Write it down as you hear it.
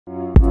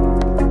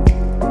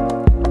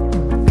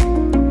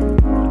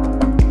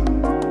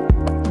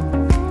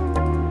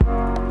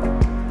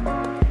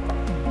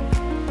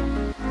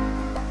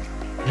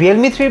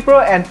Realme 3 Pro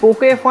and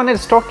Poco F1 এর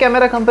stock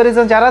camera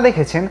comparison যারা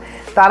দেখেছেন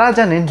তারা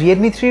জানেন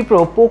Realme 3 Pro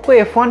Poco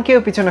F1 কেও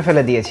পিছনে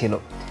ফেলে দিয়েছিল।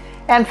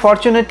 And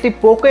fortunately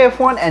Poco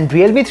F1 and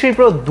Realme 3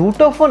 Pro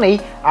দুটো ফোনেই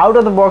out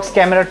of the box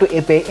camera two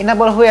অ্যাপে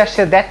এনেবল হয়ে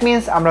আসছে। দ্যাট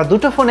মিন্স আমরা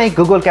দুটো ফোনেই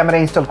গুগল ক্যামেরা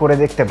ইনস্টল করে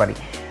দেখতে পারি।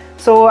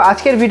 সো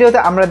আজকের ভিডিওতে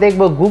আমরা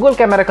দেখব Google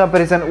camera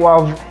comparison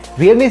of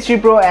Realme 3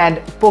 Pro and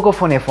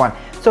Pocophone F1।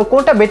 So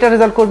কোনটা বেটার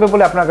রেজাল্ট করবে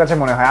বলে আপনার কাছে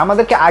মনে হয়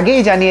আমাদেরকে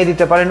আগেই জানিয়ে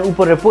দিতে পারেন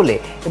উপরে পোলে,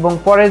 এবং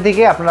পরের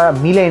দিকে আপনারা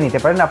মিলিয়ে নিতে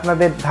পারেন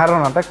আপনাদের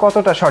ধারণাটা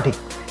কতটা সঠিক।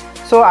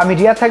 সো আমি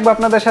রিয়া থাকবো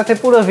আপনাদের সাথে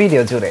পুরো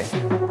ভিডিও জুড়ে।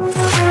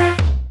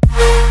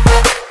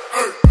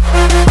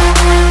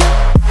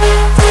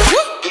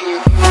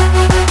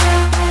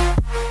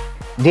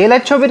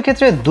 ডে-লাইট ছবির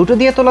ক্ষেত্রে দুটো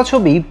দিয়ে তোলা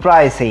ছবি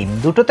প্রায় সেম,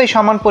 দুটোতেই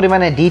সমান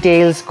পরিমাণে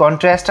ডিটেইলস,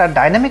 কন্ট্রাস্ট আর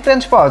ডাইনামিক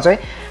রেঞ্জ পাওয়া যায়,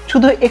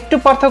 শুধু একটু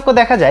পার্থক্য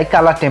দেখা যায়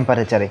কালার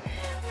টেম্পারেচারে।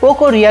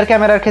 পোকো রিয়ার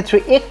ক্যামেরার ক্ষেত্রে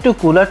একটু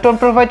কুলার টোন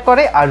প্রোভাইড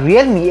করে আর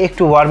রিয়েলমি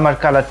একটু ওয়ার্মার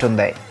কালার টোন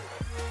দেয়।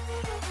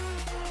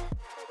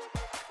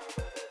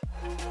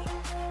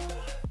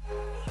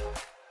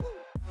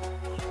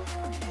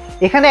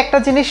 এখানে একটা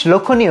জিনিস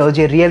লক্ষণীয়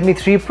যে Realme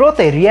 3 Pro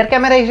তে রিয়ার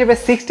ক্যামেরা হিসেবে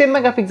 16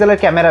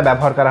 মেগাপিক্সেলের ক্যামেরা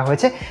ব্যবহার করা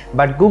হয়েছে,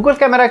 বাট গুগল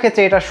ক্যামেরার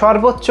ক্ষেত্রে এটা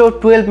সর্বোচ্চ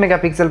 12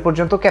 মেগাপিক্সেল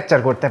পর্যন্ত ক্যাপচার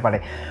করতে পারে।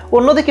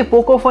 অন্যদিকে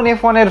Pocophone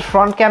F1 এর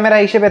ফ্রন্ট ক্যামেরা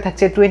হিসেবে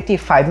থাকছে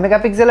 25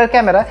 মেগাপিক্সেলের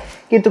ক্যামেরা,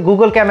 কিন্তু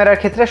গুগল ক্যামেরার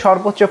ক্ষেত্রে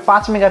সর্বোচ্চ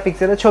 5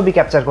 মেগাপিক্সেলের ছবি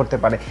ক্যাপচার করতে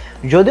পারে।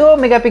 যদিও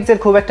মেগাপিক্সেল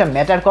খুব একটা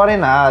ম্যাটার করে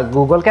না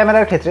গুগল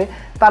ক্যামেরার ক্ষেত্রে,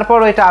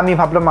 তারপরও এটা আমি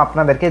ভাবলাম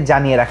আপনাদেরকে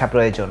জানিয়ে রাখা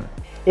প্রয়োজন।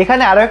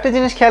 এখানে আরও একটা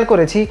জিনিস খেয়াল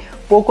করেছি,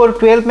 পোকোর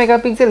 12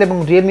 মেগাপিক্সেল এবং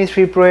Realme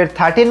 3 Pro এর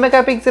 13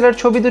 মেগাপিক্সেলের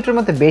ছবি দুটোর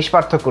মধ্যে বেশ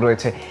পার্থক্য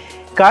রয়েছে,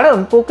 কারণ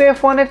Poco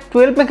F1 এর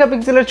 12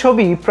 মেগাপিক্সেলের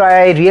ছবি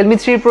প্রায় Realme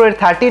 3 Pro এর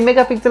 13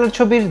 মেগাপিক্সেলের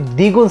ছবির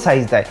দ্বিগুণ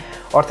সাইজ দেয়।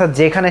 অর্থাৎ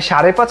যেখানে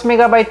 5.5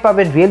 মেগাবাইট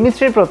পাবেন Realme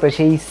 3 Pro তে,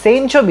 সেই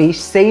সেম ছবি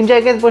সেম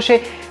জায়গায় বসে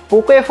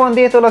Poco F1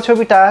 দিয়ে তোলা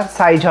ছবিটা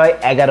সাইজ হয়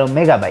 11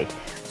 মেগাবাইট।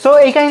 সো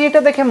এই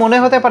কাহিনীটা দেখে মনে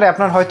হতে পারে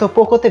আপনার হয়তো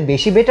পোকোতে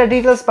বেশি বেটার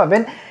ডিটেলস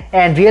পাবেন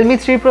অ্যান্ড Realme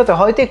 3 Pro তে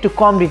হয়তো একটু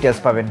কম ডিটেলস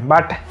পাবেন,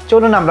 বাট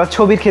চলুন আমরা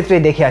ছবির ক্ষেত্রে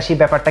দেখে আসি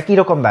ব্যাপারটা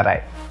কীরকম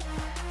দাঁড়ায়।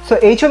 সো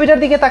এই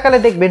ছবিটার দিকে তাকালে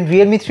দেখবেন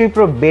Realme 3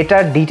 Pro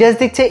বেটার ডিটেলস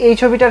দিচ্ছে এই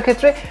ছবিটার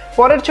ক্ষেত্রে,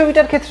 পরের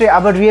ছবিটার ক্ষেত্রে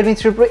আবার Realme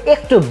 3 Pro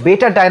একটু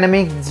বেটার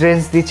ডাইনামিক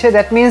রেঞ্জ দিচ্ছে।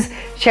 দ্যাট মিনস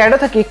শ্যাডো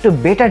থেকে একটু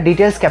বেটার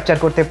ডিটেলস ক্যাপচার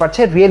করতে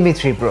পারছে Realme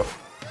 3 Pro।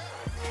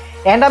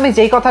 অ্যান্ড আমি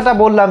যেই কথাটা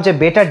বললাম যে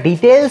better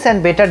details and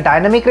better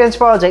dynamic range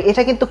পাওয়া যায়,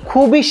 এটা কিন্তু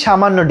খুবই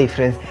সামান্য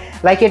ডিফারেন্স।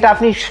 লাইক এটা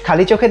আপনি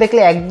খালি চোখে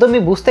দেখলে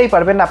একদমই বুঝতেই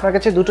পারবেন না, আপনার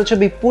কাছে দুটো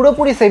ছবি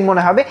পুরোপুরি সেম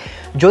মনে হবে।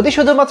 যদি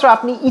শুধুমাত্র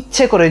আপনি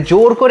ইচ্ছে করে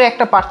জোর করে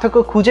একটা পার্থক্য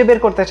খুঁজে বের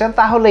করতে চান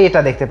তাহলে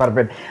এটা দেখতে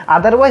পারবেন।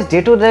 আদারওয়াইজ ডে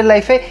টু ডে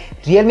লাইফে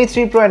Realme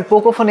 3 Pro and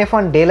Pocophone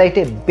F1 day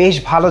লাইটে বেশ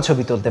ভালো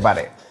ছবি তুলতে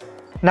পারে।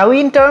 নাও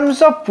ইন টার্মস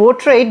অফ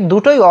পোর্ট্রেট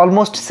দুটোই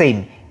অলমোস্ট সেম,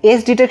 এজ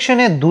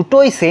ডিটেকশনে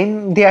দুটোই same,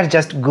 they R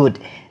just good,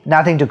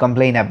 nothing to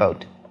complain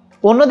about.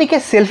 অন্যদিকে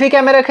সেলফি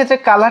ক্যামেরার ক্ষেত্রে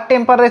কালার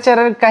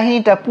টেম্পারেচারের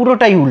কাহিনীটা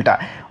পুরোটাই উল্টা,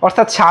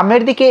 অর্থাৎ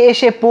সামনের দিকে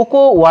এসে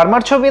পোকো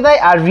ওয়ার্মার ছবি দেয়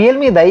আর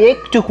রিয়েলমি দেয়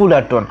একটু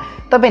কুলার টোন,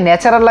 তবে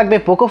ন্যাচারাল লাগবে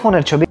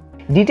পোকোফোনের ছবি।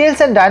 ডিটেলস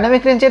অ্যান্ড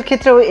ডাইনামিক রেঞ্জের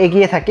ক্ষেত্রেও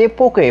এগিয়ে থাকে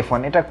পোকো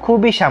F1, এটা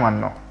খুবই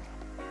সামান্য।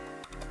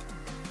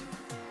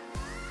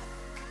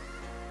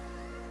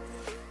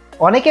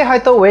 অনেকে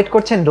হয়তো ওয়েট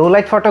করছেন low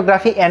light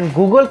photography and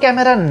Google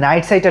ক্যামেরার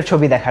নাইট সাইটের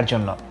ছবি দেখার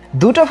জন্য।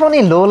 দুটো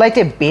ফোনই লো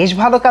লাইটে বেশ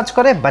ভালো কাজ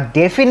করে, but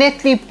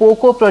definitely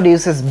Poco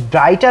produces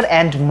brighter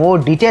and more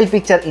detail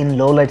picture in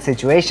low light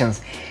situations.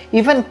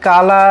 Even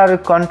colour,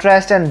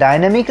 contrast and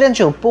dynamic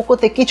রেঞ্জও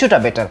পোকোতে কিছুটা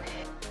বেটার।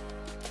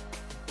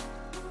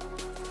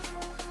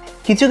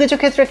 কিছু কিছু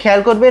ক্ষেত্রে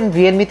খেয়াল করবেন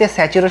রিয়েলমিতে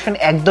স্যাচুরেশন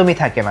একদমই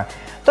থাকে না,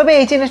 তবে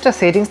এই জিনিসটা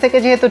সেটিংস থেকে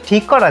যেহেতু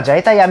ঠিক করা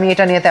যায় তাই আমি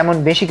এটা নিয়ে তেমন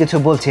বেশি কিছু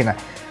বলছি না।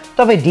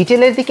 তবে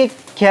ডিটেলের দিকে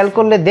খেয়াল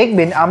করলে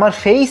দেখবেন আমার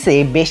ফেসে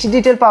বেশি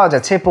ডিটেল পাওয়া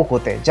যাচ্ছে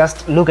পোকোতে, just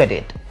look at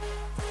it.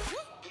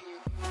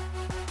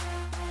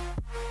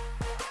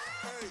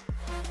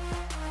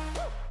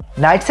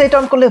 Night site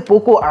on করলে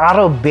পোকো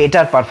আরও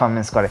বেটার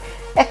পারফরমেন্স করে।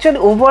 অ্যাকচুয়ালি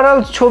ওভারঅল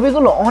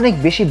ছবিগুলো অনেক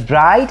বেশি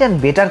ব্রাইট অ্যান্ড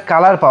বেটার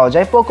কালার পাওয়া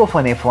যায়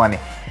Pocophone F1 এ।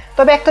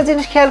 তবে একটা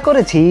জিনিস খেয়াল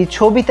করেছি,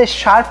 ছবিতে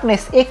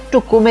শার্পনেস একটু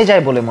কমে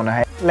যায় বলে মনে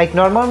হয়। লাইক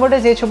নর্মাল মোডে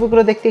যে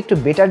ছবিগুলো দেখতে একটু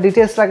বেটার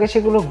ডিটেলস লাগে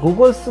সেগুলো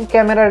গুগল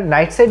ক্যামেরার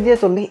নাইট সাইড দিয়ে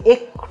তুললে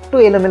একটু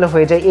এলোমেলো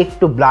হয়ে যায়,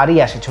 একটু ব্লারি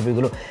আসে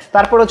ছবিগুলো।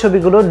 তারপরেও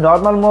ছবিগুলো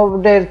নর্মাল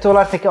মোডের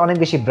তোলার থেকে অনেক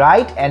বেশি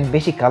ব্রাইট অ্যান্ড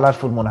বেশি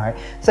কালারফুল মনে হয়।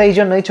 সো এই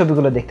জন্যই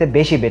ছবিগুলো দেখতে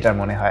বেশি বেটার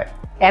মনে হয়।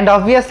 অ্যান্ড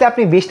অবভিয়াসলি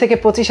আপনি 20 থেকে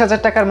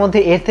 25,000 টাকার মধ্যে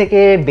এর থেকে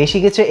বেশি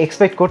কিছু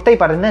এক্সপেক্ট করতেই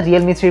পারেন না।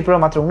 Realme 3 Pro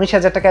মাত্র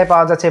 19,000 টাকায়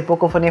পাওয়া যাচ্ছে,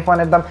 Pocophone F1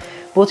 এর দাম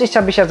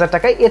 25-26,000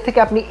 টাকায়।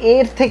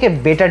 এর থেকে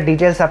বেটার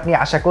ডিটেলস আপনি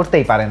আশা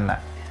করতেই পারেন না।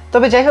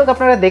 তবে যাই হোক,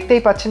 আপনারা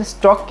দেখতেই পাচ্ছেন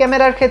স্টক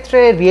ক্যামেরার ক্ষেত্রে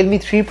Realme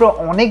 3 Pro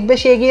অনেক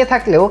বেশি এগিয়ে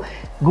থাকলেও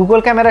গুগল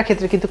ক্যামেরার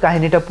ক্ষেত্রে কিন্তু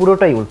কাহিনীটা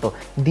পুরোটাই উল্টো।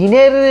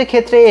 দিনের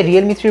ক্ষেত্রে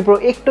Realme 3 Pro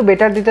একটু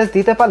বেটার ডিটেলস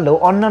দিতে পারলেও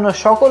অন্যান্য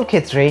সকল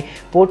ক্ষেত্রে,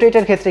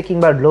 পোর্ট্রেটের ক্ষেত্রে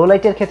কিংবা লো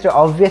লাইটের ক্ষেত্রে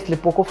অবভিয়াসলি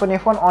Pocophone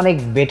F1 অনেক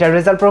বেটার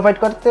রেজাল্ট প্রোভাইড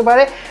করতে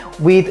পারে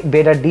with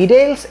better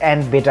details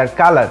and better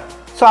colour.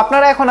 So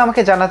আপনারা এখন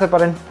আমাকে জানাতে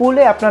পারেন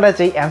পুলে আপনারা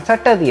যেই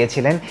অ্যান্সারটা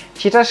দিয়েছিলেন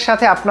সেটার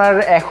সাথে আপনার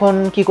এখন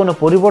কি কোনো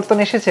পরিবর্তন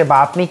এসেছে, বা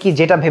আপনি কি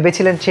যেটা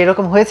ভেবেছিলেন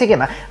সেরকম হয়েছে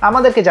কিনা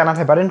আমাদেরকে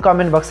জানাতে পারেন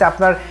কমেন্ট বক্সে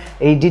আপনার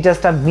এই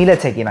ডিটেলসটা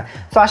মিলেছে কিনা।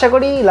 সো আশা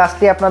করি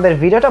লাস্টলি আপনাদের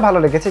ভিডিওটা ভালো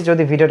লেগেছে।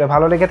 যদি ভিডিওটা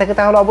ভালো লেগে থাকে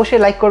তাহলে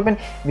অবশ্যই লাইক করবেন,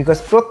 বিকজ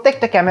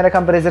প্রত্যেকটা ক্যামেরা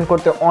কম্প্যারিজন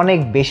করতে অনেক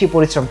বেশি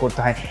পরিশ্রম করতে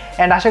হয়।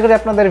 অ্যান্ড আশা করি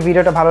আপনাদের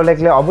ভিডিওটা ভালো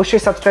লাগলে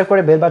অবশ্যই সাবস্ক্রাইব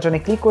করে বেল বাটনে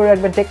ক্লিক করে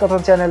রাখবেন টেক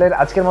কথন চ্যানেলের।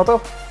 আজকের মতো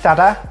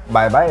টাটা,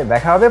 বাই বাই,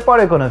 দেখা হবে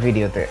পরে কোনো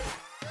ভিডিওতে।